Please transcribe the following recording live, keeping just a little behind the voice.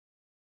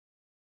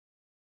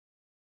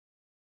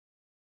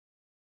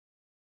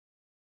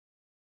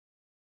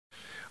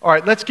All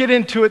right, let's get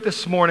into it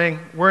this morning.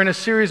 We're in a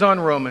series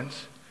on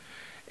Romans.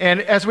 And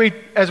as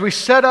we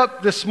set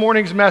up this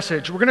morning's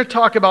message, we're going to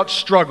talk about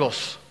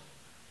struggles,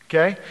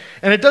 okay?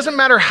 And it doesn't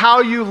matter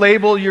how you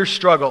label your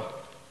struggle.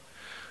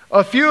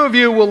 A few of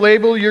you will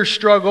label your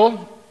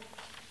struggle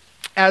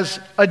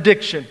as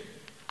addiction.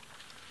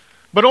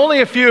 But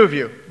only a few of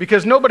you,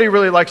 because nobody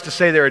really likes to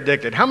say they're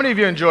addicted. How many of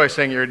you enjoy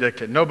saying you're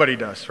addicted? Nobody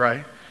does,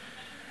 right?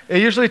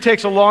 It usually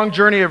takes a long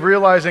journey of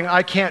realizing,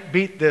 I can't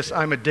beat this,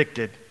 I'm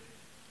addicted.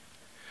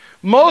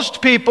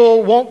 Most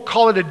people won't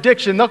call it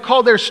addiction. They'll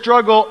call their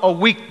struggle a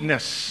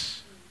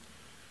weakness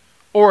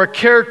or a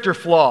character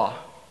flaw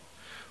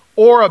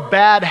or a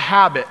bad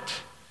habit.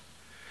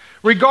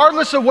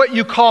 Regardless of what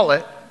you call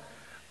it,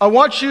 I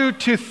want you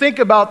to think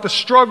about the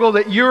struggle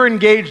that you're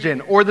engaged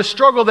in or the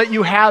struggle that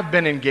you have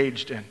been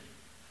engaged in.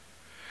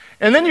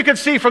 And then you can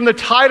see from the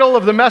title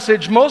of the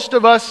message, most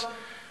of us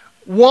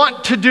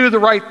want to do the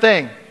right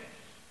thing.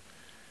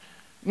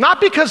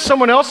 Not because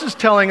someone else is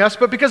telling us,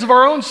 but because of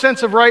our own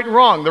sense of right and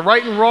wrong. The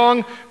right and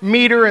wrong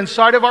meter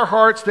inside of our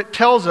hearts that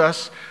tells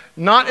us,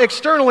 not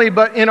externally,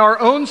 but in our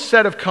own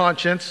set of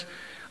conscience,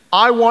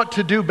 I want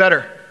to do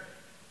better.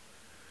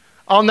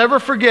 I'll never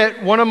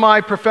forget one of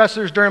my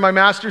professors during my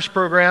master's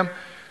program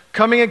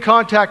coming in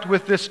contact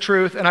with this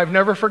truth, and I've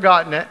never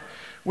forgotten it,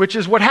 which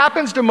is what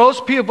happens to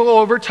most people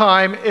over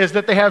time is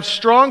that they have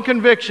strong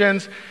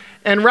convictions,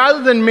 and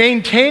rather than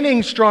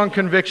maintaining strong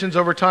convictions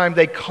over time,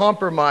 they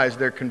compromise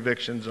their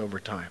convictions over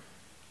time.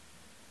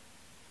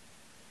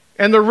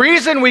 And the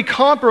reason we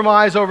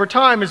compromise over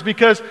time is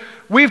because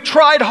we've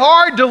tried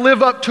hard to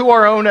live up to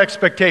our own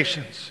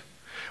expectations.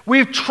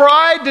 We've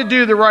tried to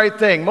do the right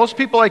thing. Most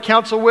people I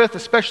counsel with,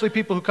 especially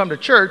people who come to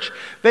church,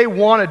 they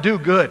want to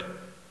do good.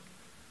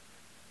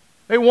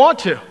 They want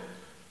to.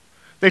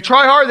 They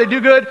try hard, they do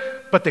good,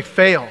 but they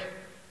fail.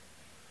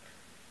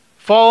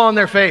 Fall on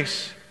their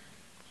face.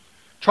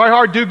 Try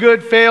hard, do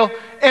good, fail,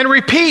 and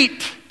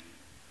repeat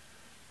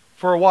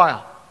for a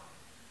while.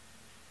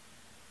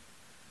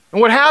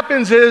 And what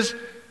happens is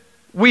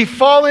we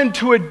fall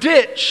into a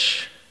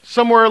ditch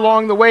somewhere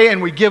along the way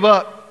and we give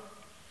up.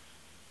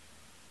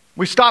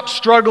 We stop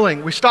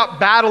struggling. We stop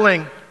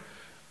battling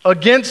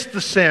against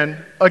the sin,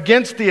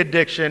 against the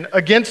addiction,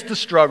 against the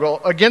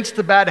struggle, against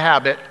the bad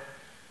habit,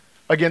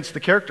 against the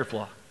character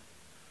flaw.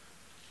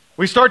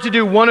 We start to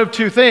do one of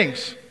two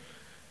things.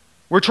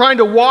 We're trying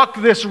to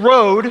walk this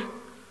road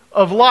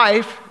of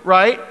life,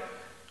 right?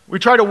 We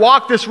try to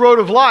walk this road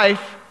of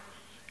life,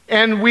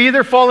 and we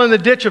either fall in the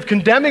ditch of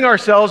condemning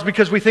ourselves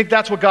because we think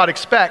that's what God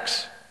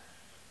expects,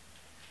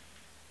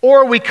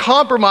 or we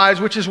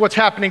compromise, which is what's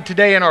happening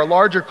today in our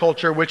larger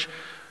culture, which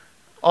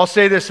I'll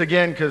say this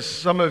again because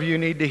some of you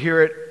need to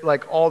hear it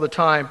like all the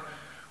time.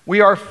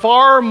 We are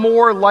far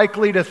more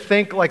likely to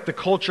think like the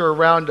culture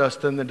around us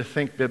than to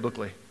think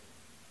biblically.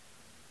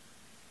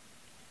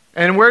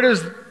 And where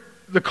does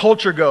the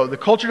culture go? The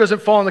culture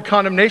doesn't fall in the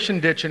condemnation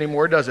ditch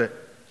anymore, does it?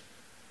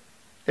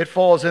 It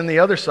falls in the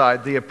other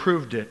side, the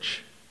approved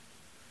ditch.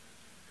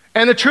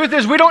 And the truth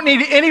is, we don't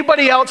need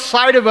anybody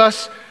outside of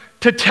us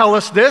to tell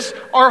us this.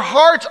 Our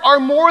hearts are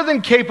more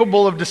than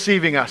capable of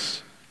deceiving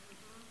us.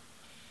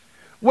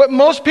 What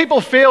most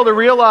people fail to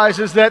realize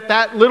is that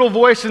that little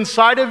voice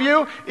inside of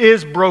you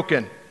is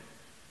broken.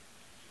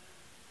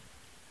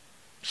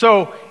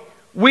 So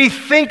we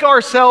think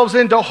ourselves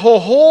into a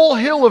whole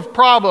hill of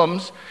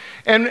problems.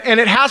 And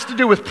it has to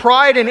do with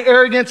pride and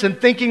arrogance and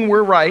thinking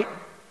we're right.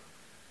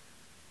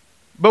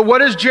 But what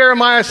does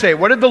Jeremiah say?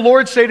 What did the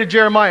Lord say to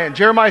Jeremiah? In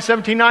Jeremiah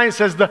 17:9, it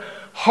says, the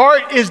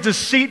heart is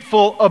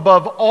deceitful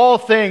above all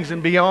things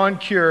and beyond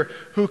cure.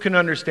 Who can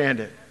understand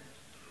it?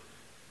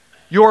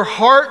 Your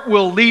heart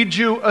will lead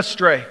you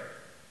astray.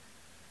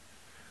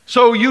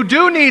 So you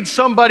do need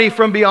somebody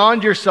from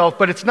beyond yourself,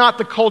 but it's not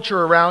the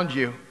culture around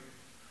you.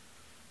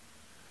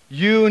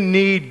 You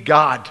need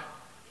God.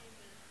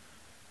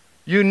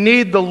 You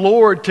need the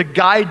Lord to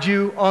guide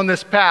you on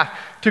this path.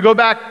 To go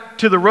back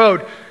to the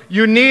road,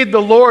 you need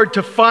the Lord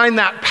to find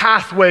that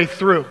pathway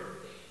through.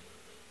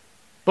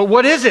 But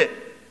what is it?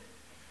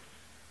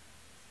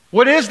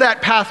 What is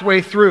that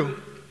pathway through?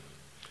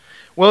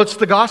 Well, it's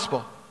the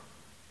gospel.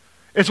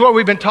 It's what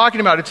we've been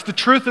talking about. It's the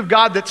truth of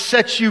God that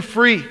sets you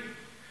free.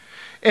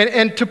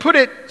 And to put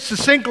it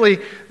succinctly,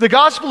 the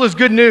gospel is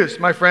good news,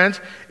 my friends.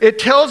 It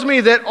tells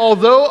me that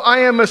although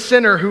I am a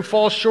sinner who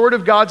falls short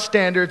of God's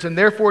standards and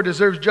therefore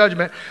deserves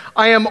judgment,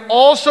 I am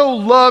also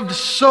loved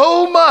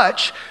so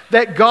much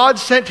that God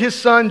sent his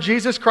son,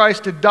 Jesus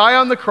Christ, to die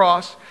on the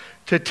cross,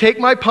 to take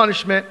my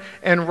punishment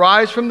and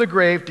rise from the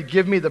grave to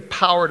give me the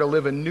power to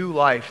live a new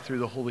life through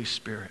the Holy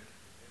Spirit.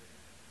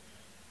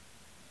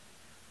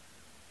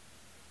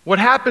 What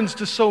happens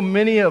to so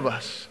many of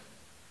us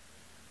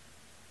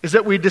is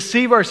that we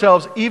deceive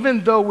ourselves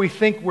even though we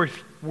think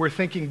we're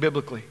thinking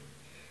biblically.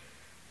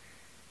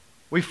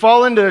 We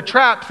fall into a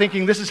trap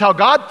thinking this is how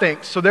God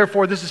thinks, so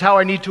therefore this is how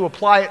I need to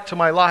apply it to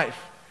my life.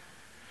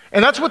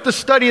 And that's what the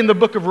study in the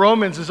book of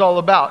Romans is all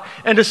about.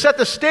 And to set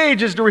the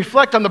stage is to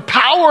reflect on the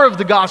power of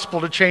the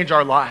gospel to change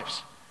our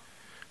lives.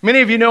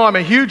 Many of you know I'm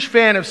a huge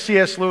fan of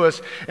C.S.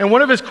 Lewis, and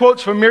one of his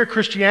quotes from Mere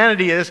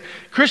Christianity is,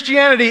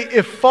 "Christianity,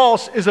 if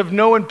false, is of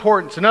no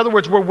importance." In other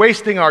words, we're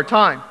wasting our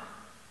time.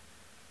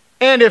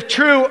 "And if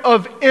true,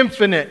 of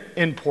infinite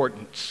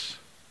importance.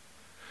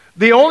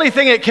 The only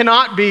thing it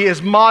cannot be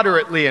is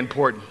moderately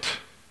important.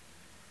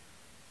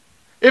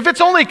 If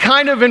it's only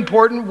kind of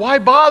important, why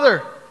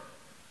bother?"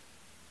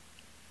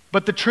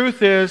 But the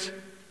truth is,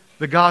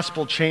 the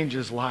gospel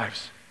changes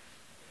lives.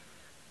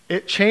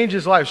 It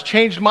changes lives,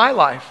 changed my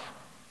life.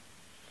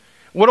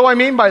 What do I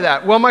mean by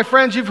that? Well, my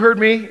friends, you've heard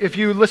me, if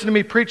you listen to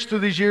me preach through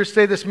these years,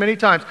 say this many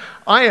times.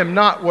 I am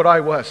not what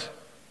I was.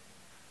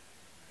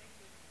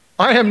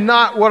 I am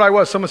not what I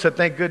was. Someone said,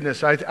 thank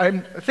goodness. I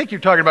think you're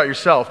talking about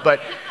yourself,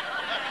 but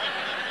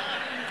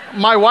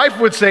my wife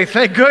would say,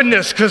 thank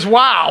goodness, because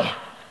wow.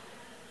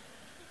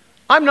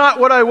 I'm not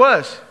what I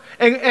was.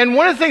 And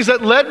one of the things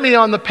that led me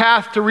on the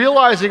path to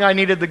realizing I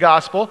needed the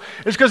gospel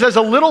is because as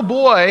a little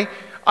boy,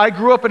 I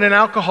grew up in an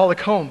alcoholic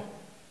home.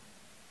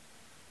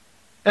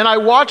 And I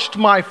watched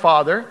my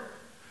father,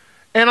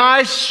 and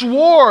I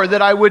swore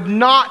that I would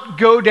not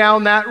go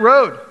down that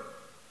road.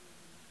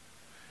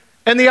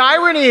 And the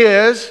irony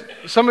is,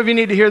 some of you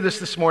need to hear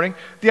this morning,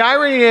 the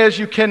irony is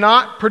you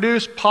cannot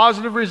produce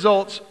positive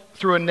results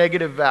through a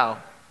negative vow.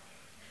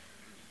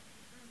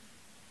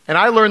 And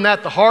I learned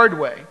that the hard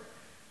way.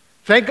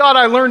 Thank God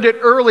I learned it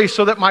early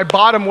so that my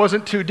bottom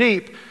wasn't too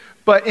deep.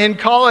 But in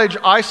college,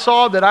 I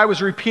saw that I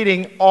was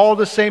repeating all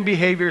the same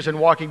behaviors and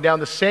walking down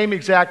the same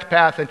exact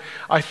path. And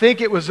I think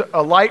it was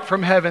a light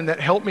from heaven that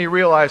helped me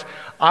realize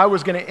I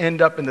was going to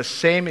end up in the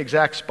same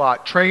exact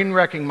spot, train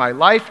wrecking my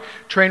life,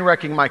 train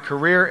wrecking my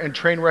career, and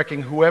train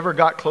wrecking whoever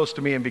got close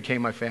to me and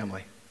became my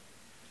family.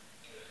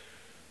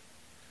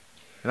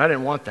 And I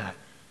didn't want that.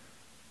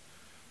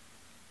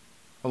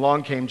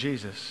 Along came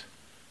Jesus.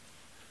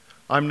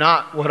 I'm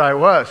not what I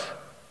was.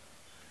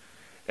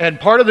 And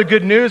part of the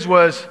good news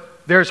was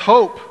there's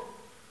hope.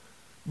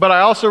 But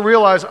I also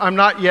realized I'm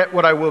not yet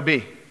what I will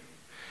be.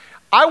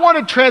 I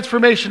wanted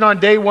transformation on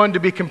day one to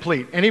be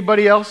complete.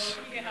 Anybody else?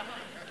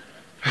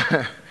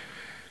 Yeah.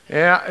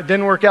 Yeah, it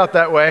didn't work out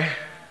that way.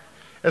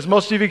 As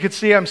most of you could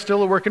see, I'm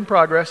still a work in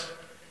progress.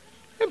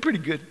 I'm pretty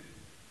good.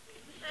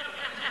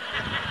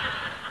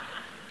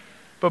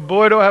 But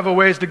boy, do I have a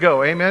ways to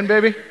go. Amen,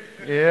 baby?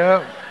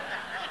 Yeah.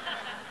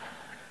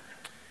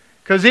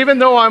 Because even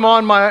though I'm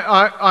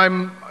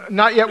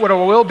not yet what I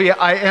will be,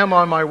 I am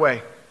on my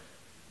way.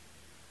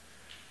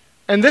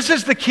 And this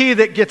is the key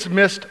that gets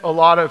missed a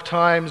lot of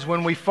times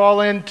when we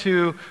fall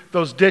into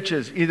those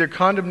ditches, either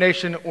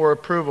condemnation or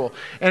approval.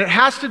 And it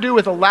has to do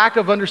with a lack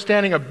of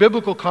understanding a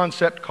biblical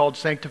concept called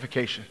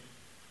sanctification.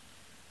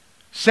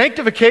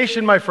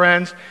 Sanctification, my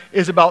friends,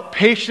 is about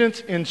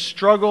patience in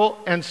struggle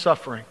and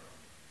suffering.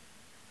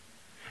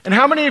 And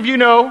how many of you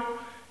know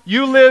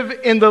you live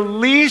in the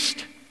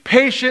least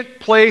patient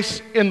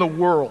place in the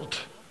world?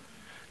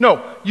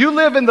 No, you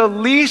live in the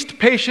least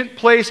patient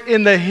place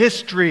in the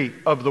history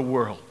of the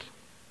world.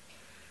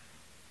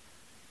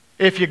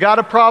 If you got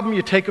a problem,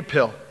 you take a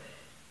pill.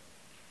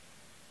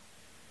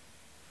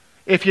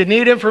 If you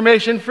need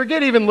information,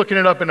 forget even looking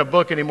it up in a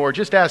book anymore.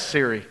 Just ask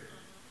Siri.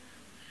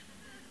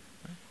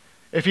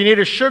 If you need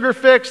a sugar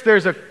fix,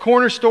 there's a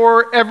corner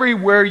store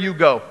everywhere you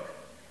go.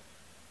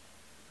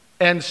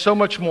 And so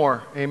much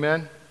more.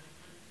 Amen?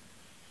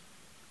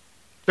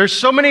 There's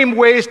so many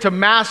ways to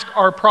mask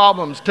our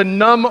problems, to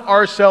numb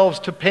ourselves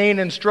to pain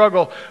and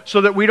struggle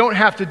so that we don't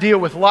have to deal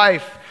with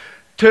life.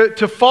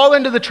 To fall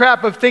into the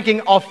trap of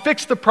thinking, I'll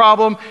fix the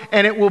problem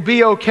and it will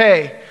be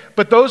okay.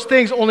 But those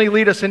things only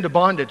lead us into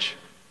bondage.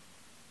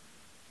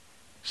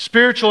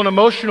 Spiritual and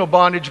emotional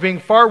bondage being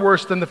far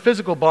worse than the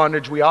physical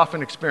bondage we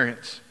often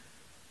experience.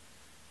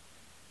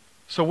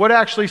 So what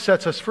actually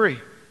sets us free?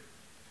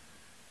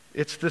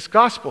 It's this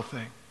gospel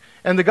thing.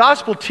 And the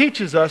gospel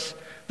teaches us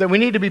that we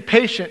need to be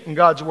patient in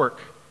God's work.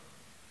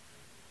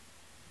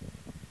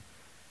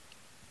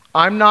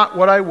 I'm not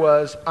what I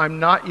was. I'm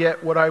not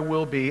yet what I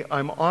will be.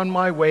 I'm on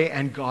my way,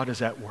 and God is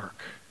at work.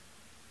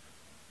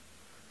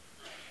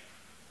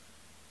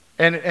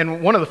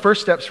 And one of the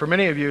first steps for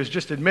many of you is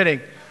just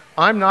admitting,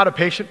 I'm not a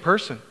patient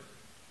person.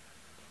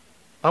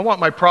 I want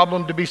my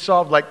problem to be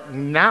solved like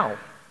now.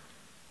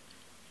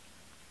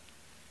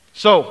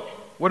 So,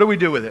 what do we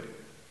do with it?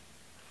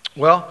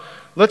 Well,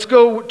 let's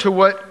go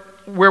to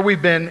where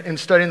we've been in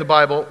studying the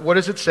Bible. What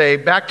does it say?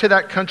 Back to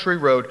that country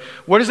road.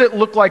 What does it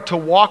look like to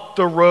walk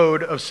the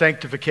road of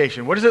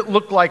sanctification? What does it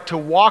look like to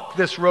walk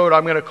this road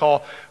I'm going to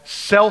call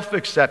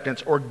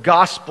self-acceptance or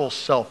gospel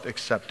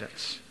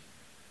self-acceptance?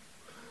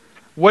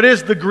 What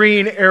is the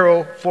green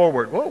arrow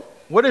forward? Whoa.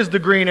 What is the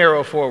green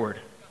arrow forward?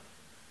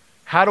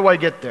 How do I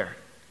get there?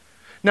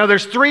 Now,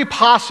 there's three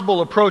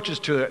possible approaches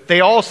to it.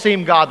 They all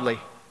seem godly.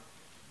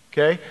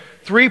 Okay?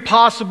 Three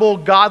possible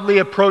godly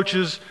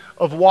approaches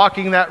of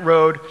walking that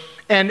road.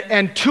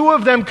 And two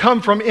of them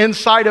come from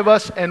inside of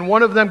us, and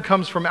one of them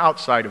comes from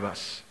outside of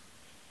us.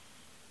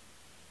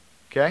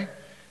 Okay?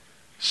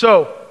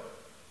 So,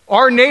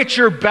 our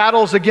nature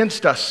battles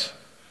against us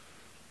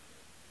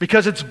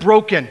because it's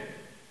broken.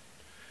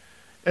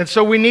 And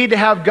so we need to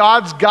have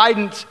God's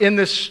guidance in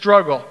this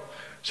struggle.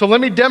 So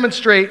let me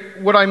demonstrate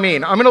what I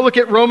mean. I'm going to look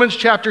at Romans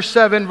chapter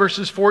 7,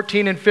 verses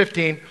 14 and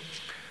 15.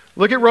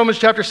 Look at Romans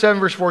chapter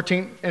 7, verse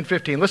 14 and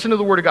 15. Listen to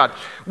the word of God.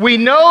 We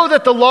know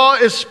that the law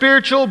is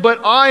spiritual,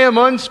 but I am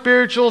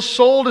unspiritual,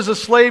 sold as a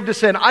slave to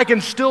sin. I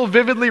can still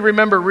vividly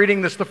remember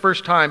reading this the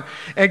first time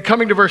and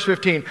coming to verse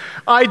 15.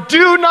 I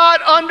do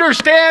not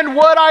understand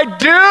what I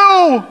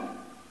do.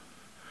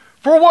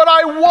 For what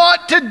I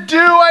want to do,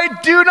 I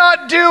do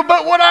not do,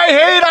 but what I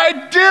hate, I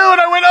do.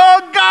 And I went,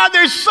 oh God,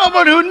 there's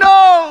someone who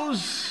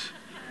knows.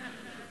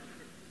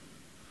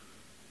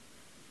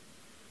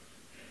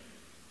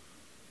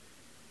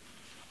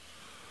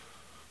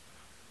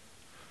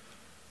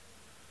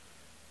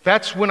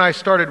 That's when I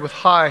started with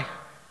high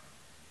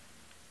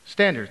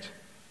standards.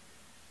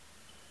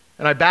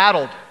 And I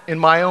battled in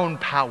my own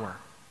power.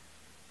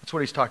 That's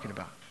what he's talking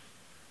about.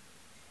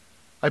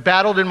 I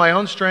battled in my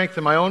own strength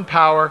and my own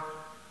power,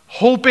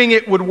 hoping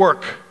it would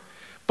work,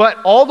 but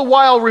all the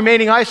while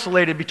remaining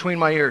isolated between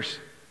my ears.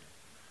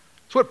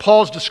 That's what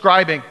Paul's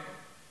describing.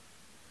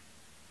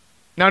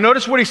 Now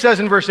notice what he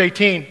says in verse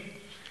 18.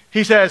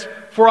 He says,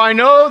 for I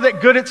know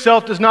that good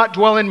itself does not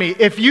dwell in me.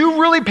 If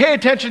you really pay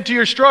attention to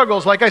your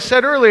struggles, like I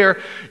said earlier,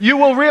 you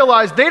will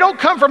realize they don't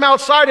come from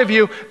outside of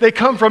you, they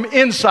come from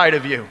inside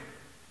of you.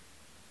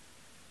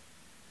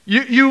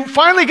 You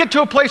finally get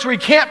to a place where you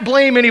can't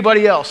blame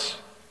anybody else.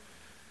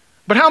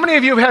 But how many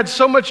of you have had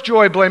so much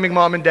joy blaming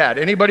mom and dad?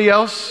 Anybody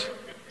else?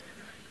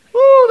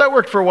 Woo, that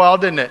worked for a while,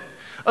 didn't it?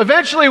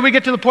 Eventually we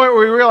get to the point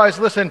where we realize,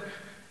 listen,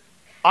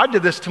 I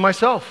did this to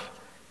myself.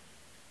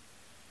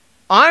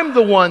 I'm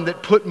the one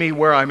that put me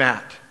where I'm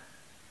at.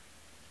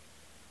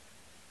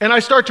 And I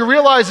start to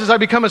realize as I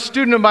become a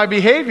student of my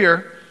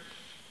behavior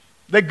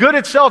that good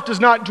itself does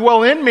not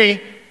dwell in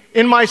me,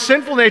 in my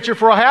sinful nature,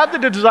 for I have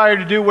the desire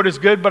to do what is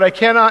good, but I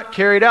cannot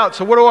carry it out.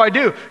 So what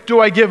do? Do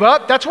I give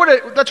up? That's what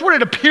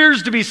it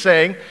appears to be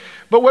saying.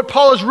 But what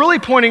Paul is really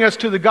pointing us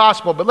to the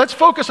gospel. But let's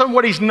focus on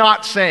what he's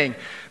not saying.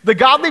 The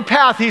godly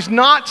path he's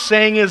not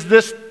saying is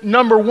this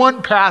number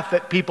one path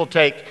that people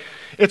take.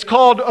 It's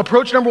called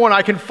approach number one.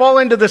 I can fall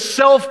into the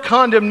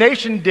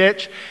self-condemnation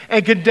ditch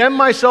and condemn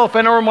myself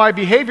and or my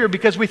behavior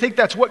because we think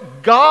that's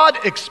what God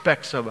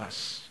expects of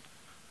us.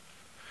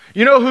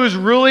 You know who's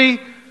really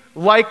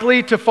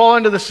likely to fall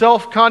into the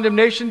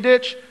self-condemnation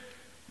ditch?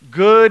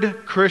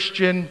 Good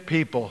Christian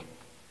people.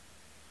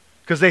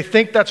 Because they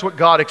think that's what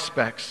God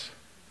expects.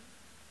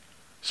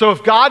 So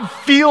if God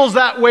feels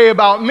that way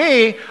about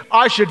me,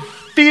 I should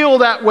feel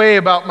that way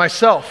about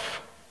myself.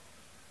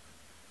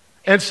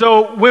 And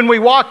so when we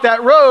walk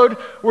that road,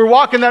 we're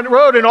walking that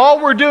road and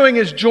all we're doing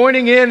is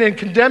joining in and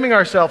condemning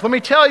ourselves. Let me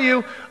tell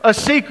you a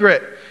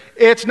secret.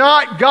 It's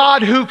not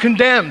God who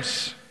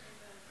condemns.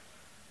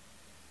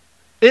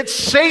 It's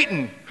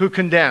Satan who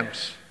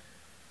condemns.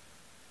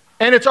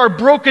 And it's our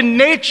broken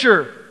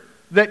nature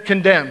that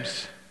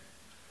condemns.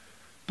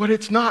 But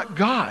it's not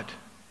God.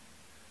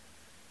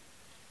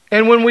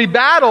 And when we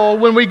battle,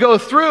 when we go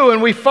through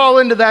and we fall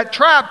into that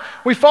trap,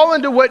 we fall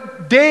into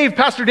what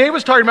Pastor Dave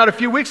was talking about a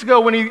few weeks ago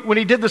when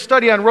he did the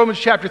study on Romans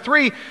chapter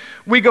 3.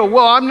 We go,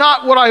 well, I'm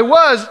not what I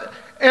was,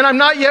 and I'm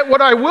not yet what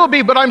I will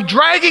be, but I'm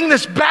dragging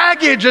this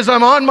baggage as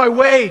I'm on my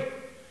way.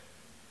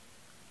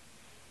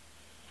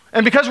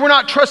 And because we're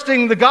not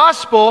trusting the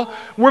gospel,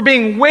 we're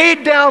being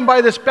weighed down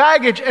by this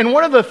baggage. And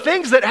one of the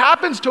things that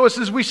happens to us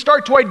is we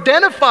start to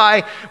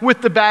identify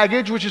with the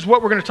baggage, which is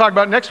what we're going to talk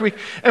about next week.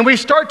 And we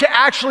start to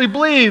actually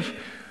believe,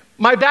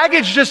 my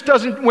baggage just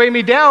doesn't weigh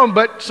me down,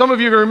 but some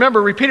of you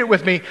remember, repeat it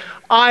with me,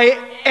 I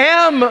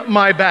am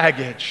my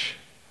baggage.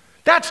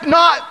 That's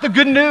not the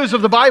good news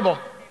of the Bible.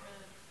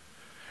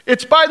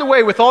 It's, by the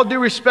way, with all due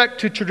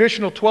respect to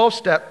traditional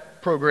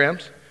 12-step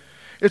programs,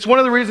 it's one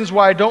of the reasons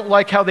why I don't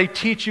like how they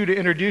teach you to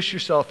introduce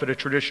yourself at a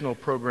traditional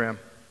program,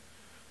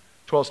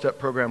 12-step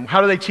program.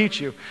 How do they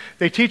teach you?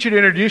 They teach you to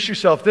introduce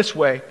yourself this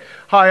way.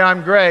 Hi,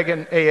 I'm Greg,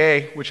 in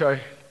AA, which I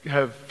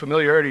have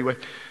familiarity with.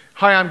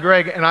 Hi, I'm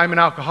Greg, and I'm an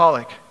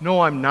alcoholic. No,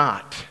 I'm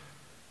not.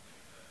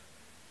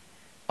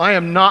 I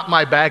am not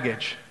my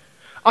baggage.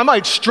 I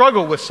might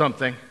struggle with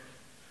something,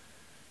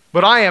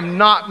 but I am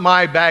not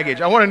my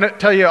baggage. I want to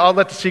tell you, I'll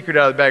let the secret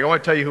out of the bag. I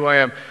want to tell you who I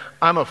am.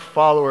 I'm a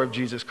follower of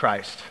Jesus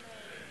Christ.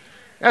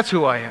 That's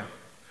who I am.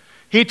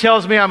 He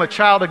tells me I'm a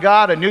child of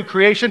God, a new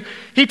creation.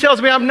 He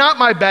tells me I'm not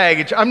my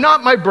baggage. I'm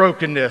not my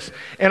brokenness.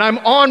 And I'm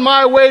on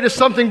my way to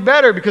something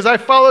better because I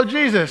follow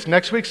Jesus.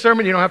 Next week's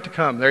sermon, you don't have to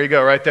come. There you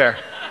go, right there.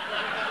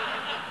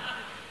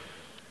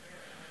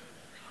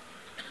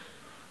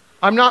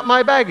 I'm not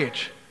my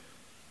baggage.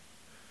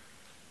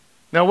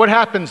 Now, what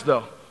happens,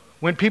 though,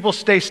 when people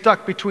stay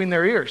stuck between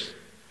their ears?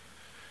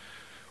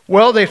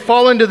 Well, they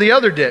fall into the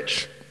other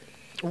ditch.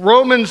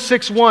 Romans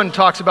 6:1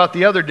 talks about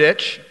the other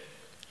ditch.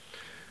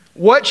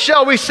 What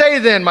shall we say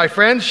then, my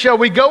friends? Shall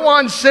we go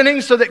on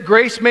sinning so that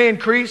grace may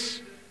increase?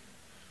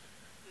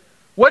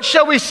 What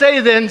shall we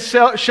say then?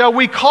 Shall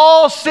we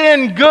call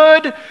sin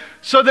good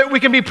so that we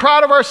can be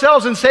proud of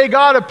ourselves and say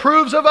God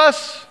approves of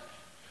us?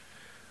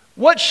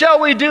 What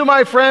shall we do,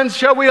 my friends?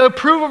 Shall we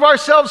approve of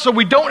ourselves so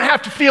we don't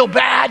have to feel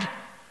bad?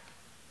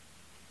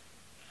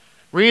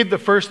 Read the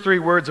first three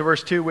words of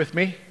verse 2 with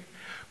me.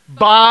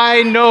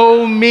 By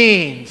no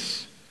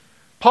means.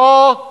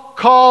 Paul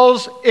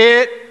calls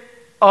it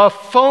a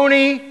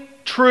phony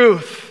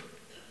truth.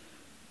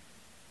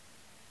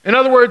 In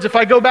other words, if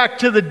I go back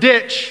to the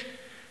ditch,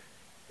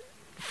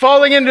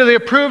 falling into the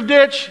approved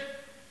ditch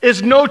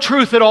is no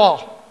truth at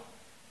all.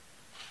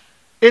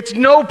 It's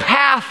no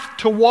path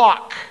to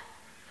walk.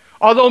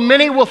 Although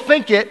many will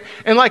think it,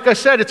 and like I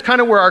said, it's kind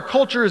of where our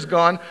culture has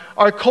gone.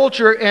 Our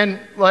culture, and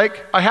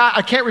like,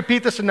 I can't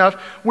repeat this enough,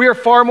 we are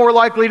far more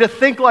likely to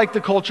think like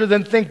the culture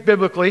than think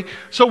biblically.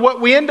 So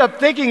what we end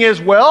up thinking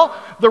is, well,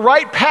 the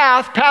right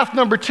path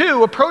number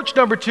two, approach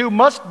number two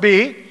must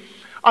be,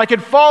 I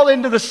could fall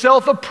into the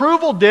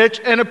self-approval ditch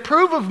and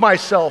approve of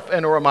myself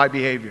and or my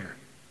behavior.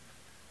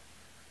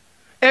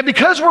 And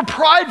because we're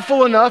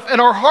prideful enough and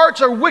our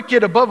hearts are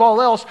wicked above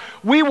all else,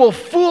 we will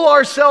fool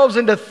ourselves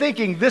into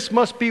thinking this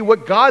must be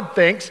what God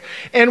thinks,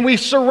 and we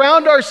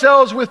surround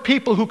ourselves with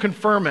people who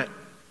confirm it.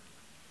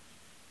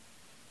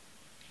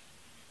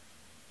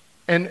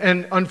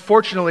 And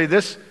unfortunately,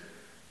 this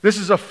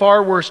is a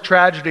far worse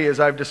tragedy,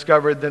 as I've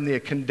discovered, than the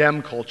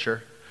condemned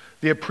culture.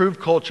 The approved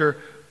culture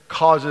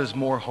causes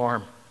more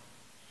harm.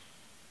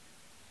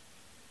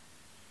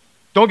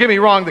 Don't get me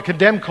wrong, the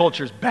condemned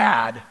culture is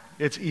bad.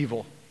 It's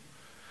evil.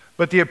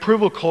 But the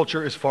approval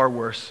culture is far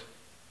worse.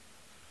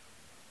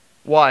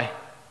 Why?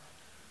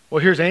 Well,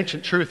 here's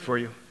ancient truth for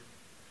you.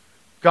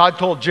 God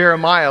told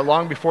Jeremiah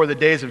long before the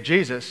days of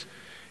Jesus,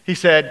 he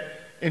said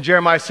in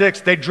Jeremiah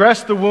 6, they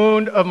dress the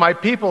wound of my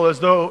people as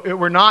though it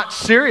were not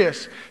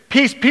serious.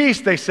 Peace, peace,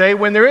 they say,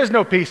 when there is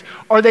no peace.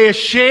 Are they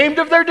ashamed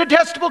of their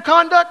detestable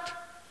conduct?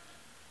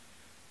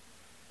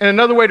 And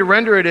another way to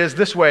render it is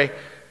this way: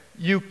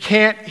 you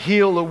can't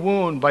heal a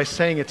wound by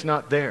saying it's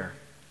not there.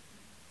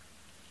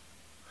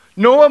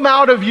 No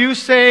amount of you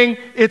saying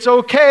it's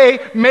okay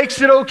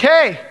makes it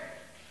okay.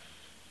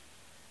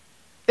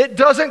 It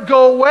doesn't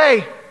go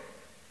away.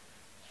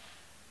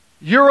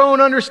 Your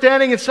own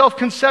understanding and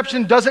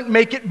self-conception doesn't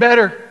make it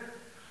better.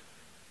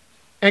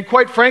 And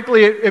quite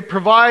frankly, it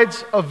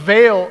provides a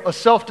veil, a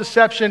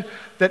self-deception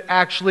that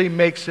actually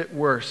makes it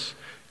worse.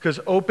 Because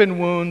open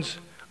wounds,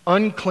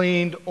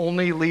 uncleaned,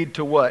 only lead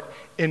to what?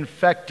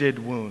 Infected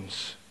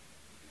wounds.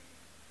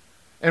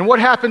 And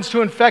what happens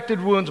to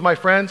infected wounds, my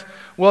friends?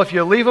 Well, if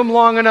you leave them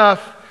long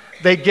enough,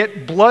 they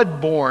get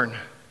blood-borne.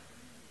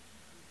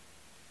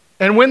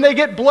 And when they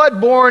get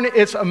blood-borne,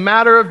 it's a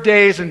matter of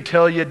days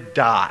until you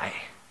die.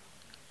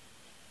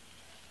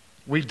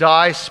 We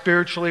die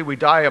spiritually, we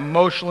die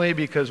emotionally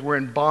because we're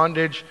in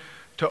bondage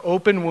to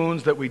open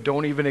wounds that we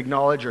don't even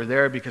acknowledge are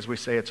there because we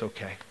say it's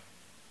okay.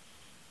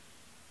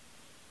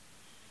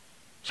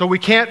 So we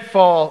can't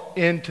fall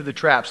into the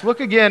traps. Look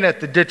again at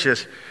the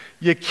ditches.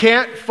 You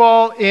can't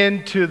fall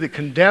into the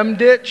condemned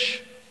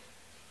ditch.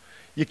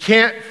 You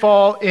can't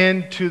fall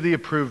into the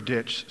approved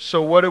ditch.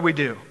 So what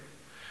do?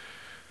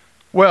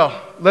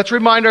 Well, let's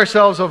remind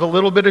ourselves of a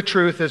little bit of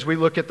truth as we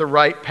look at the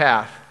right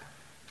path.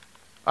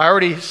 I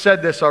already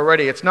said this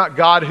already. It's not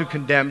God who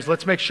condemns.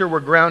 Let's make sure we're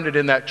grounded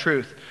in that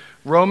truth.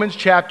 Romans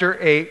chapter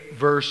 8,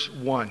 verse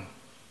 1.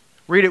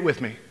 Read it with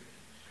me.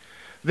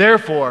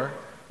 Therefore,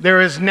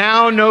 there is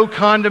now no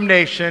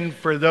condemnation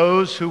for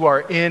those who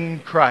are in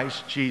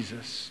Christ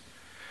Jesus.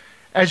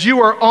 As you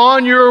are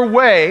on your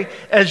way,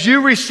 as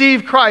you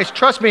receive Christ,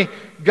 trust me,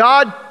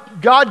 God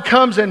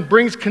comes and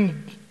brings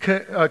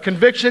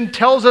conviction,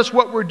 tells us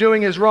what we're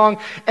doing is wrong,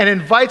 and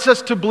invites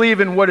us to believe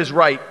in what is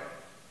right.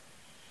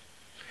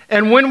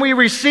 And when we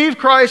receive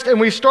Christ and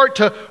we start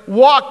to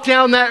walk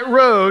down that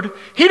road,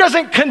 He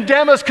doesn't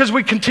condemn us because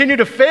we continue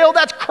to fail.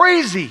 That's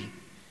crazy.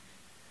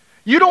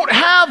 You don't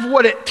have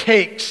what it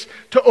takes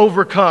to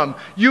overcome.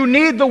 You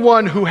need the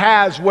one who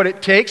has what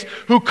it takes,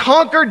 who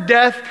conquered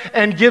death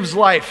and gives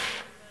life.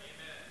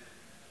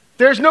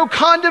 There's no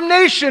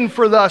condemnation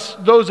for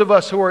those of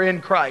us who are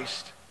in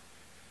Christ.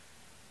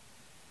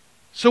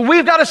 So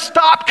we've got to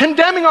stop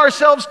condemning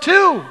ourselves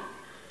too.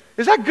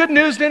 Is that good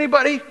news to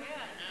anybody?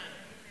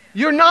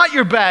 You're not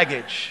your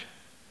baggage.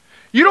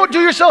 You don't do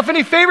yourself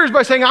any favors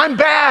by saying, I'm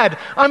bad.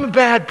 I'm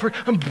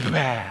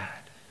bad.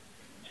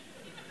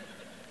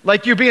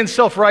 Like you're being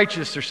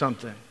self-righteous or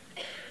something.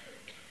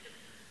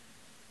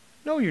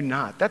 No, you're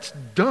not. That's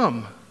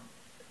dumb.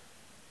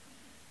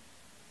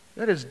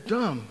 That is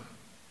dumb.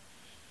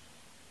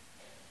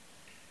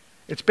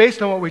 It's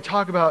based on what we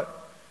talk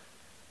about.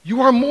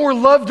 You are more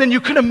loved than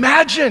you can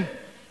imagine.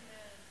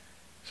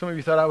 Some of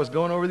you thought I was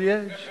going over the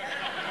edge.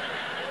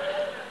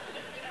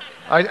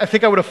 I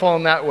think I would have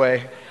fallen that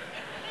way.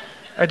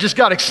 I just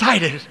got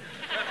excited.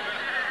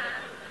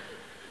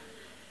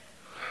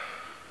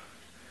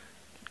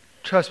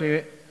 Trust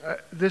me,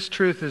 this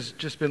truth has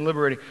just been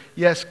liberating.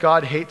 Yes,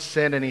 God hates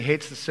sin and He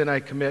hates the sin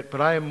I commit,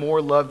 but I am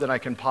more loved than I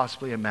can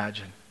possibly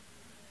imagine.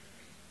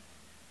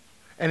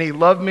 And He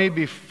loved me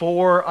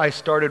before I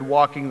started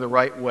walking the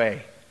right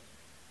way.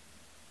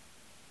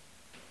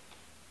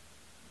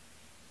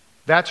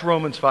 That's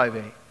Romans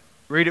 5:8.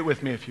 Read it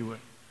with me if you would.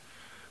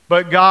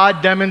 But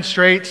God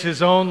demonstrates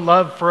His own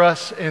love for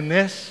us in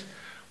this: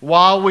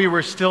 While we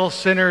were still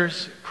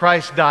sinners,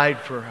 Christ died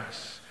for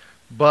us.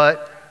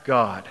 But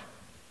God.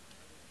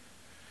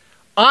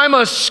 I'm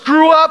a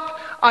screw up.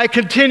 I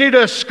continue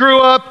to screw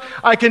up.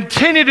 I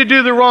continue to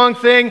do the wrong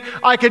thing.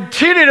 I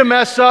continue to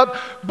mess up.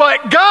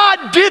 But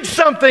God did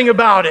something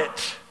about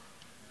it.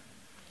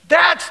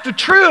 That's the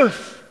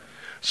truth.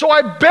 So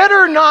I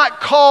better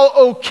not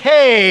call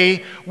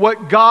okay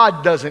what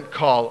God doesn't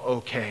call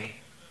okay.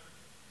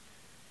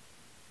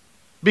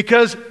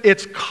 Because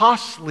it's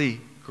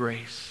costly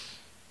grace.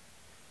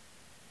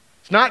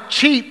 It's not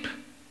cheap.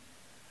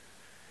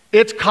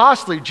 It's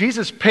costly.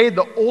 Jesus paid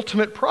the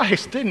ultimate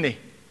price, didn't he?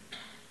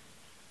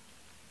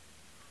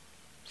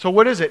 So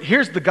what is it?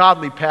 Here's the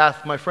godly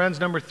path, my friends.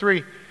 Number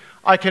 3,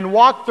 I can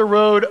walk the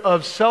road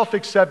of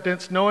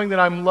self-acceptance knowing that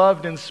I'm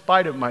loved in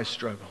spite of my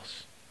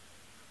struggles.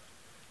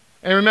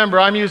 And remember,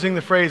 I'm using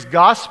the phrase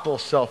gospel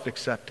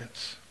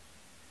self-acceptance.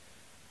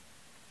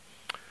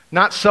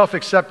 Not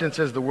self-acceptance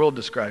as the world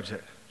describes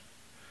it.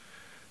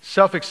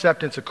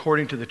 Self-acceptance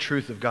according to the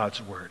truth of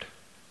God's word.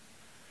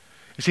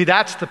 You see,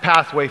 that's the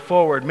pathway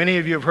forward. Many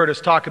of you have heard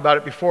us talk about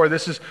it before.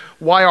 This is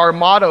why our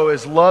motto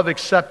is love,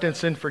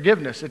 acceptance, and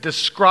forgiveness. It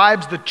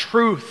describes the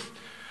truth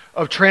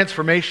of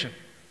transformation.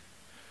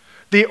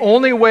 The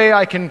only way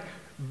I can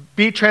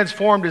be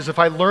transformed is if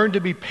I learn to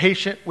be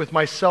patient with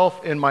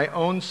myself in my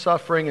own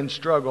suffering and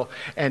struggle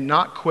and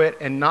not quit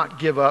and not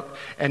give up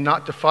and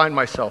not define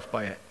myself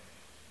by it.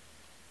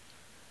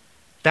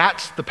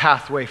 That's the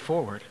pathway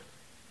forward.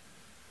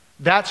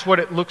 That's what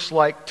it looks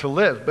like to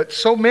live. But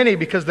so many,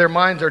 because their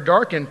minds are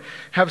darkened,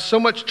 have so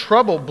much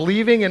trouble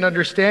believing and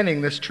understanding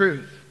this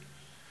truth.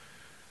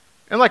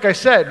 And like I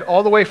said,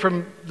 all the way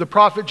from the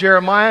prophet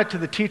Jeremiah to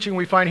the teaching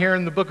we find here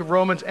in the book of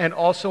Romans and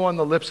also on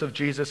the lips of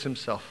Jesus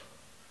himself.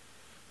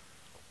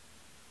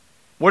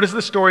 What is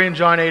the story in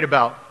John 8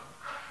 about?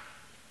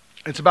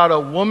 It's about a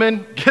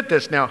woman, get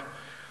this now,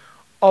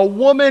 a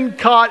woman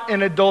caught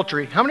in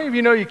adultery. How many of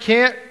you know you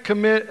can't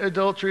commit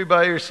adultery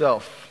by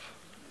yourself?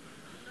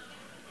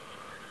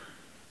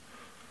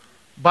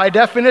 By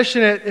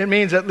definition, it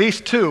means at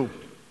least 2.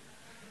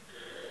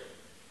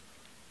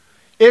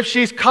 If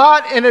she's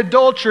caught in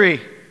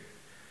adultery,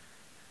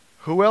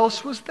 who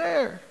else was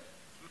there?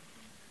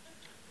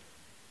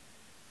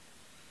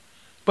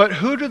 But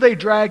who do they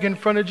drag in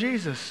front of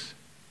Jesus?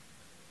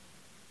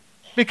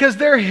 Because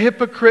they're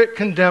hypocrite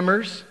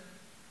condemners.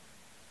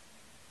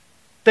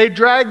 They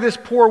drag this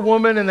poor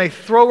woman and they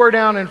throw her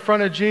down in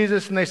front of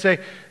Jesus and they say,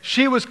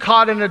 she was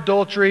caught in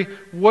adultery.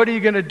 What are you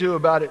going to do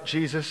about it,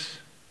 Jesus?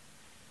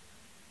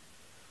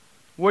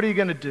 What are you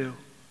going to do?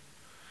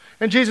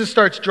 And Jesus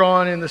starts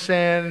drawing in the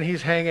sand and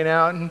he's hanging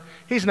out and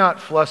he's not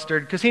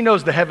flustered because he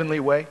knows the heavenly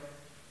way.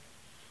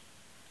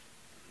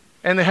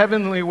 And the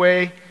heavenly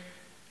way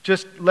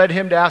just led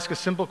him to ask a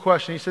simple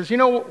question. He says, you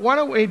know, why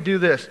don't we do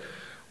this?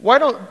 Why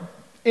don't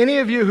any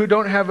of you who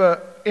don't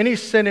have any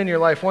sin in your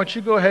life, why don't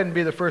you go ahead and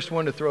be the first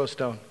one to throw a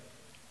stone?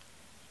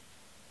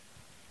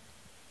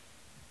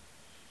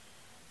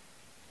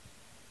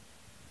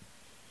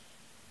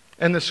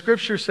 And the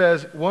scripture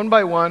says, one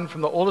by one,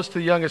 from the oldest to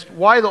the youngest.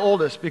 Why the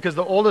oldest? Because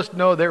the oldest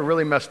know they're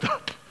really messed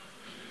up.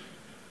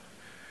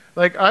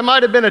 Like, I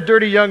might have been a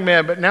dirty young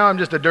man, but now I'm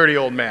just a dirty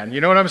old man. You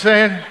know what I'm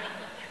saying?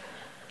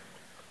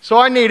 So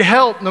I need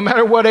help no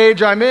matter what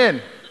age I'm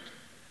in.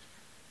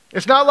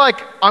 It's not like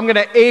I'm going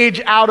to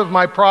age out of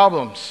my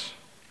problems.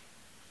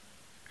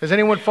 Has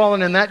anyone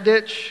fallen in that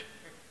ditch?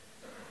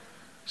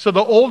 So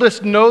the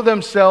oldest know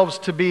themselves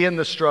to be in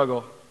the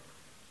struggle,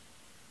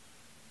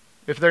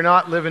 if they're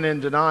not living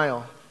in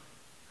denial.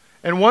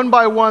 And one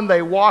by one,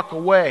 they walk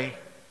away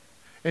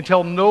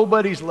until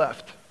nobody's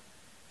left.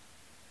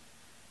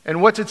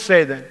 And what's it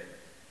say then? It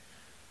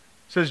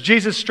says,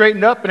 Jesus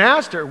straightened up and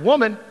asked her,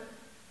 woman,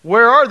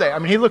 where are they? I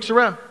mean, he looks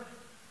around.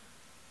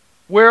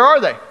 Where are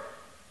they?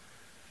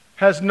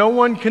 Has no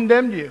one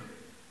condemned you?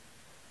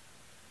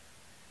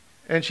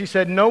 And she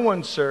said, no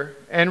one, sir.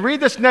 And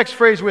read this next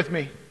phrase with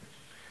me.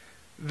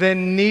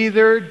 Then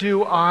neither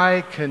do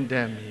I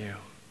condemn you.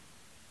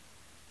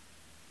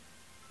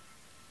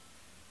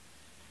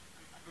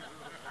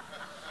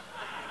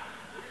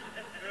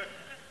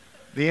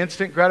 The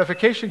instant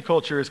gratification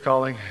culture is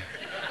calling.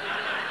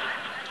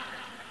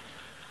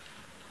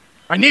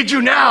 I need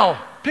you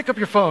now. Pick up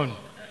your phone.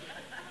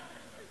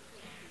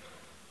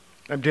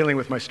 I'm dealing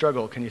with my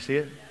struggle. Can you see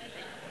it?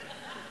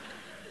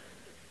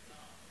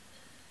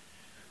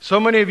 So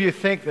many of you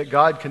think that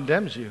God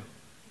condemns you.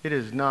 It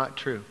is not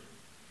true.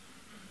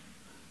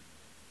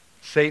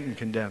 Satan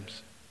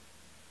condemns.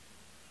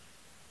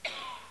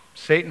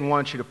 Satan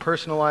wants you to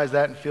personalize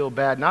that and feel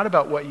bad, not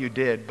about what you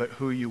did, but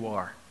who you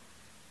are.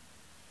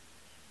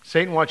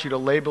 Satan wants you to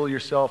label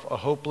yourself a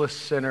hopeless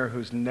sinner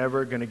who's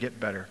never going to get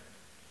better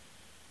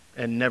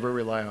and never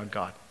rely on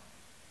God.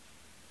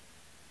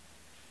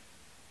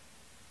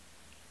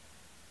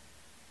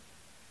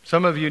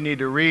 Some of you need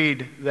to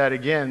read that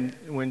again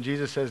when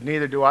Jesus says,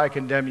 neither do I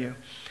condemn you.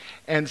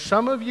 And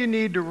some of you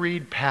need to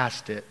read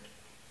past it.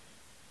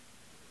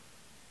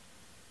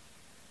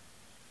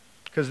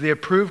 Because the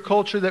approved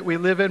culture that we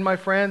live in, my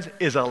friends,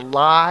 is a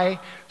lie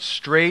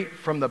straight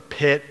from the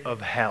pit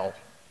of hell.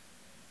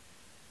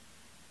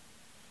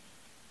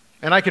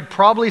 And I could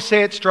probably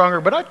say it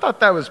stronger, but I thought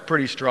that was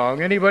pretty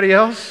strong. Anybody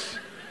else?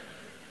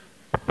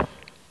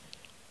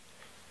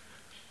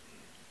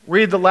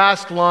 Read the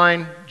last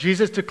line.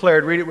 Jesus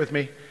declared, read it with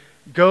me.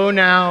 Go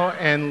now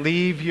and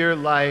leave your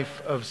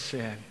life of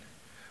sin.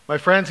 My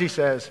friends, he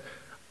says,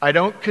 I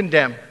don't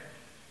condemn.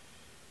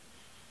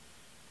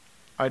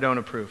 I don't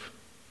approve.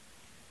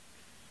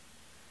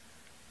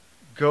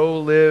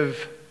 Go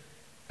live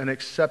an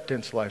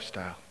acceptance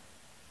lifestyle.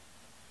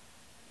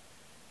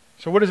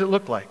 So what does it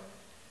look like?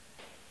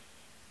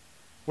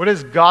 What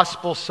is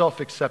gospel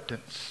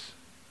self-acceptance?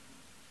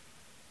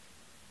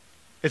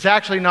 It's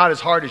actually not as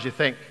hard as you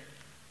think.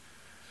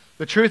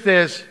 The truth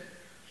is,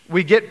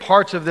 we get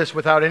parts of this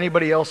without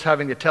anybody else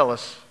having to tell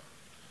us.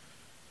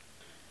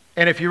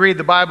 And if you read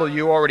the Bible,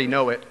 you already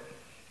know it.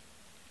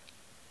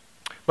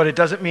 But it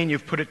doesn't mean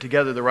you've put it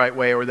together the right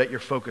way or that you're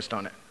focused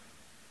on it.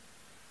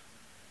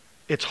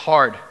 It's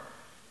hard.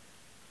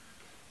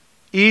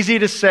 Easy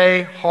to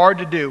say, hard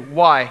to do.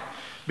 Why?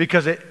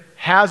 Because it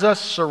has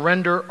us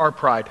surrender our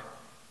pride.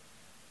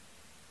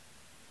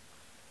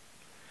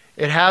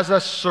 It has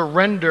us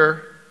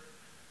surrender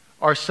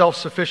our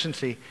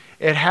self-sufficiency.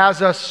 It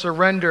has us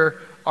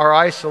surrender our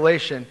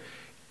isolation.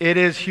 It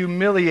is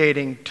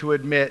humiliating to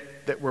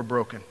admit that we're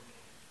broken.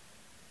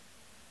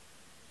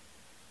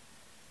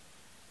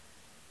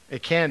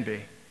 It can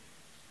be.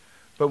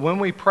 But when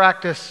we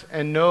practice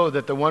and know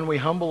that the one we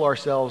humble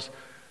ourselves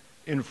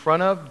in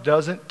front of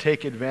doesn't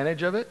take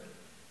advantage of it,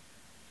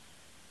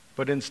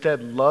 but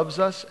instead loves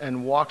us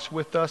and walks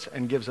with us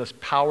and gives us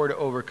power to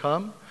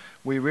overcome,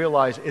 we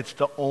realize it's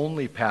the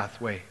only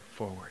pathway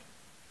forward.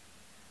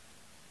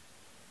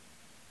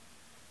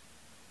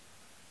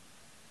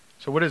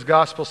 So what is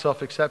gospel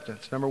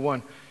self-acceptance? Number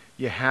one,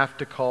 you have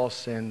to call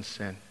sin,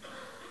 sin.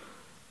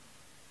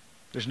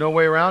 There's no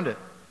way around it.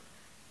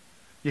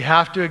 You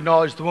have to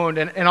acknowledge the wound.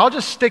 And I'll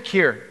just stick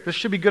here. This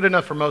should be good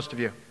enough for most of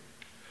you.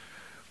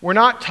 We're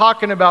not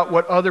talking about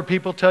what other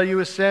people tell you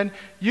is sin.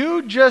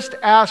 You just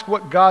ask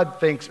what God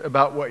thinks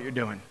about what you're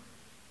doing.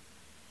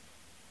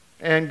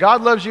 And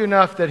God loves you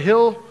enough that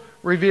He'll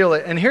reveal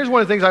it. And here's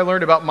one of the things I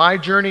learned about my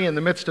journey in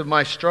the midst of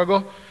my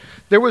struggle.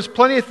 There was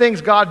plenty of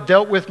things God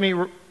dealt with me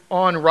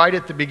on right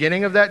at the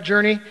beginning of that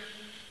journey.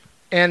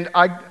 And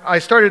I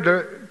started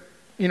to,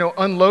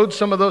 unload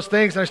some of those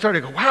things. And I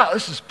started to go, wow,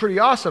 this is pretty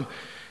awesome.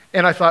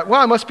 And I thought, well,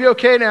 I must be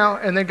okay now.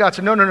 And then God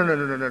said,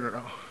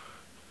 no.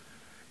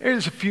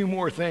 There's a few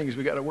more things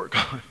we got to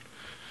work on.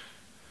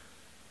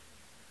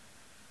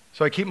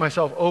 So I keep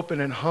myself open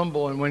and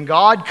humble. And when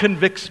God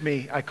convicts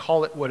me, I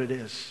call it what it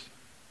is.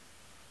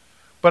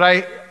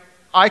 But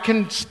I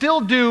can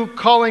still do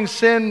calling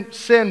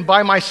sin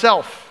by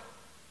myself.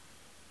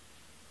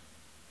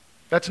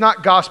 That's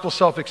not gospel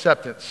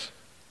self-acceptance.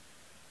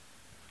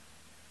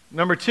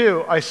 Number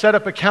two, I set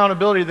up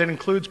accountability that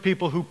includes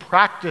people who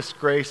practice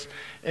grace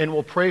and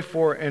will pray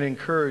for and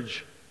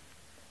encourage.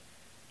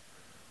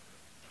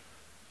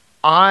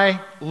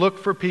 I look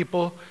for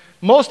people.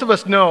 Most of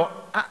us know,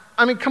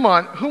 I mean, come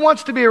on, who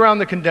wants to be around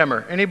the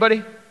condemner?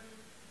 Anybody?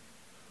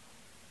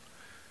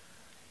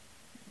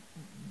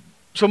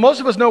 So most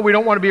of us know we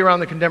don't want to be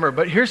around the condemner,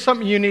 but here's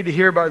something you need to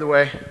hear, by the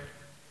way.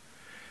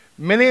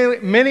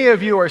 Many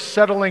of you are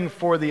settling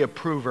for the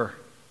approver.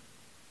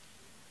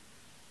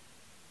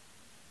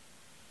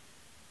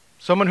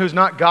 Someone who's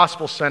not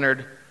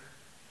gospel-centered,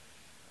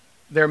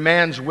 they're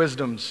man's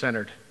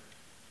wisdom-centered.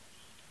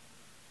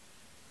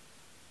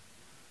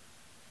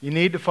 You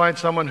need to find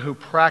someone who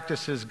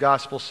practices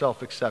gospel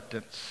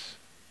self-acceptance.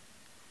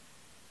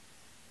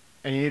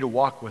 And you need to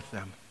walk with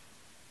them.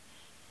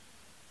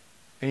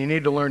 And you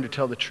need to learn to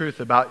tell the truth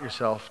about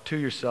yourself, to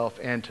yourself,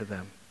 and to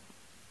them.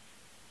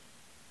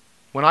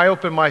 When I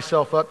open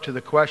myself up to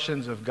the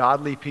questions of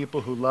godly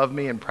people who love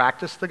me and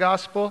practice the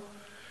gospel,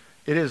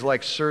 it is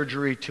like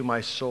surgery to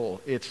my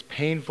soul. It's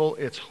painful,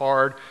 it's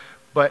hard,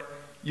 but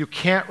you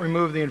can't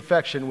remove the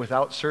infection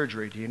without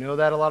surgery. Do you know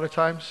that a lot of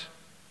times?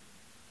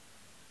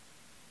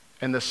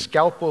 And the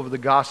scalpel of the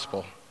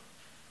gospel,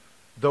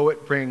 though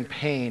it bring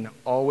pain,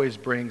 always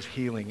brings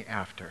healing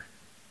after.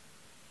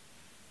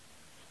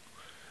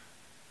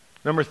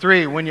 Number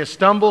three, when you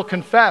stumble,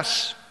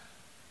 confess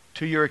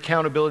to your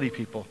accountability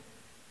people.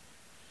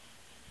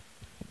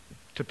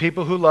 To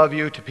people who love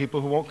you, to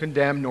people who won't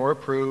condemn nor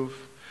approve.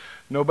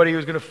 Nobody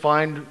who's going to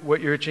find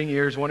what your itching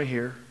ears want to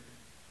hear.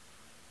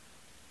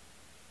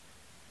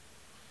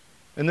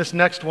 And this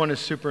next one is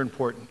super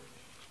important.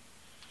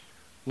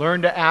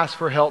 Learn to ask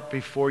for help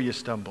before you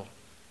stumble.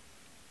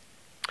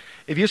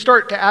 If you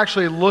start to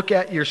actually look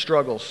at your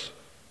struggles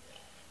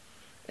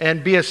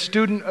and be a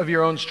student of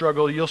your own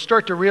struggle, you'll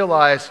start to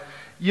realize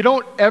you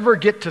don't ever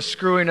get to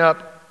screwing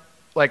up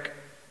like,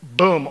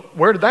 boom,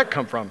 where did that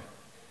come from?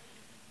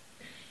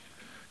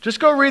 Just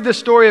go read the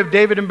story of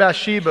David and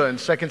Bathsheba in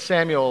 2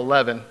 Samuel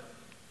 11.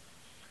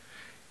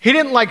 He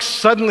didn't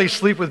suddenly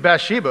sleep with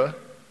Bathsheba.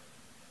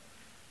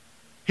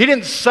 He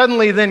didn't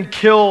suddenly then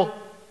kill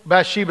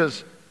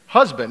Bathsheba's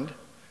husband,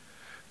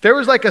 there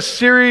was like a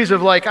series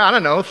of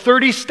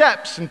 30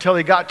 steps until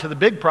he got to the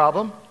big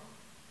problem.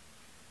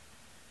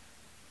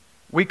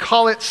 We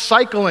call it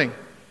cycling.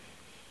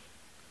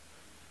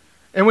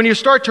 And when you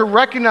start to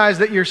recognize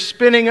that you're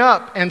spinning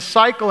up and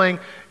cycling,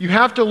 you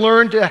have to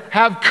learn to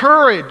have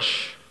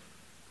courage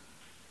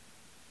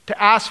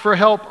to ask for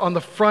help on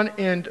the front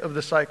end of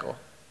the cycle.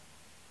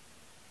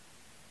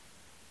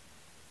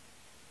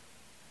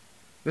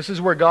 This is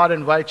where God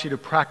invites you to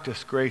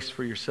practice grace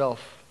for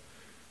yourself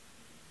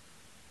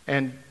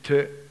and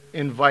to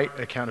invite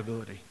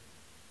accountability.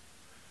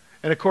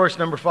 And of course,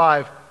 number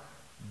 5,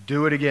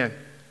 do it again.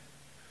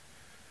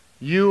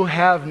 You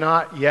have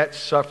not yet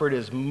suffered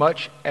as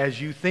much as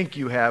you think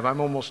you have.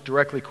 I'm almost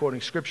directly quoting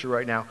Scripture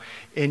right now,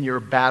 in your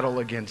battle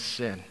against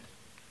sin.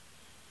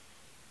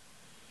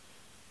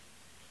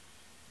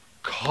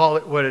 Call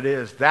it what it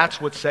is. That's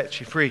what sets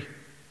you free.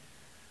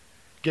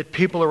 Get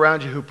people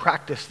around you who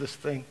practice this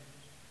thing.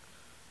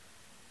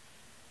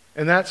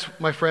 And that's,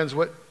 my friends,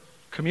 what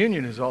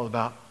communion is all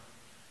about.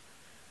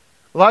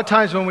 A lot of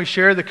times when we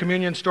share the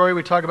communion story,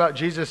 we talk about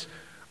Jesus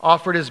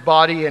offered his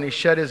body and he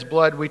shed his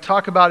blood. We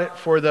talk about it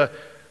for the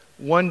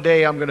one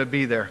day I'm going to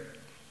be there.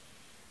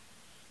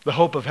 The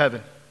hope of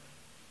heaven.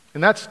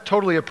 And that's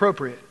totally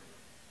appropriate.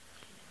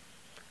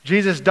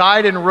 Jesus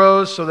died and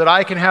rose so that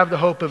I can have the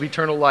hope of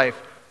eternal life.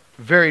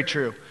 Very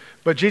true.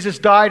 But Jesus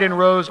died and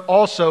rose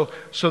also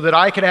so that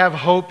I could have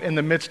hope in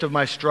the midst of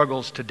my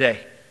struggles today.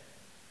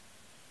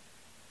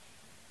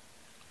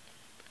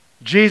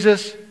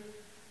 Jesus'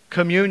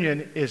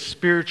 communion is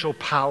spiritual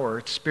power.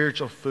 It's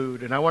spiritual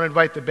food. And I want to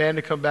invite the band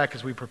to come back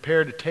as we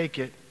prepare to take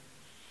it.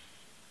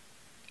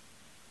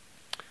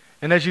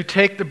 And as you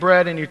take the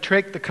bread and you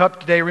take the cup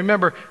today,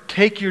 remember,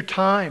 take your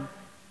time.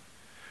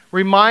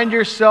 Remind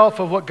yourself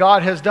of what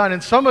God has done.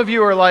 And some of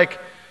you are like,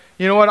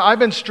 you know what, I've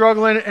been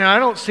struggling and I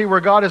don't see where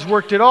God has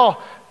worked at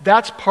all.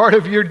 That's part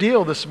of your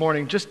deal this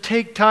morning. Just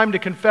take time to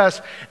confess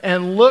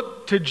and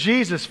look to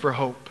Jesus for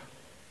hope.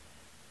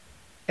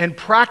 And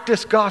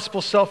practice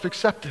gospel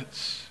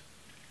self-acceptance.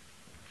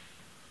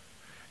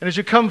 And as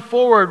you come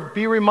forward,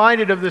 be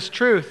reminded of this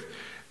truth.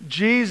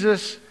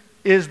 Jesus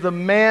is the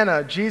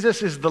manna.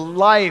 Jesus is the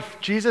life.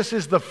 Jesus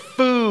is the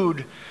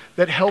food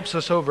that helps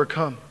us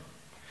overcome.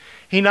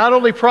 He not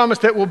only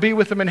promised that we'll be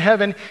with him in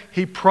heaven,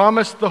 he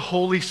promised the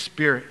Holy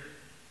Spirit.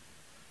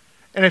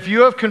 And if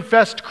you have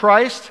confessed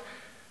Christ,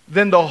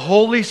 then the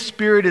Holy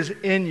Spirit is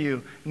in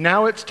you.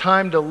 Now it's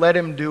time to let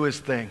him do his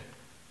thing.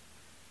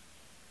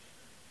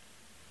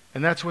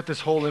 And that's what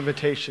this whole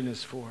invitation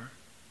is for.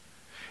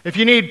 If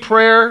you need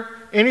prayer,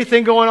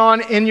 anything going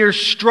on in your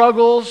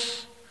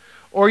struggles,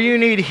 or you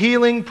need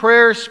healing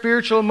prayer,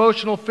 spiritual,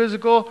 emotional,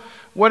 physical,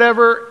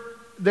 whatever,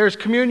 there's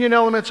communion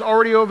elements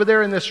already over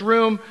there in this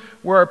room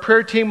where our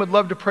prayer team would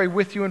love to pray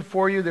with you and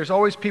for you. There's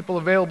always people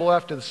available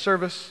after the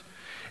service.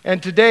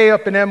 And today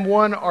up in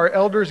M1, our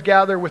elders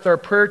gather with our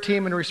prayer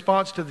team in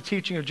response to the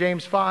teaching of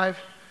James 5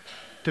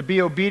 to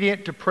be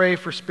obedient, to pray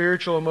for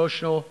spiritual,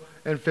 emotional,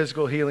 and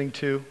physical healing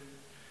too.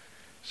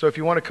 So if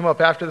you want to come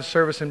up after the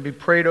service and be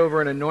prayed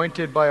over and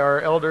anointed by our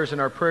elders and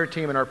our prayer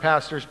team and our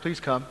pastors, please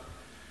come.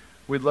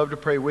 We'd love to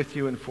pray with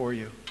you and for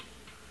you.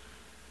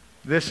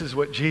 This is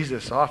what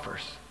Jesus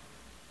offers.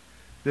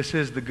 This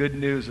is the good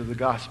news of the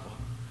gospel.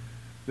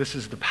 This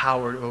is the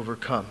power to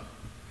overcome.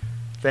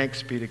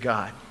 Thanks be to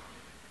God.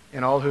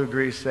 And all who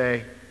agree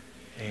say,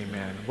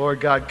 amen. Lord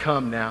God,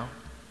 come now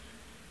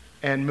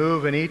and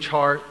move in each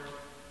heart.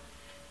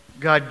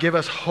 God, give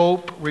us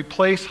hope.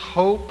 Replace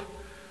hope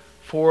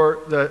for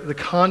the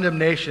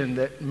condemnation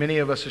that many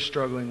of us are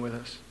struggling with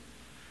us.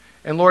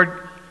 And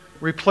Lord,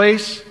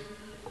 replace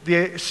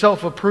the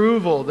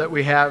self-approval that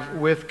we have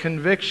with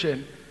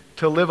conviction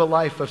to live a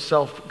life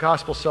of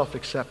gospel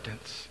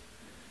self-acceptance.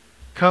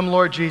 Come,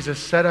 Lord Jesus,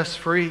 set us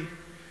free.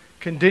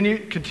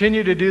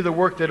 Continue to do the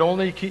work that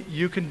only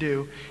you can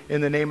do.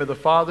 In the name of the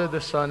Father, the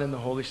Son, and the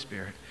Holy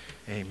Spirit.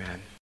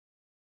 Amen.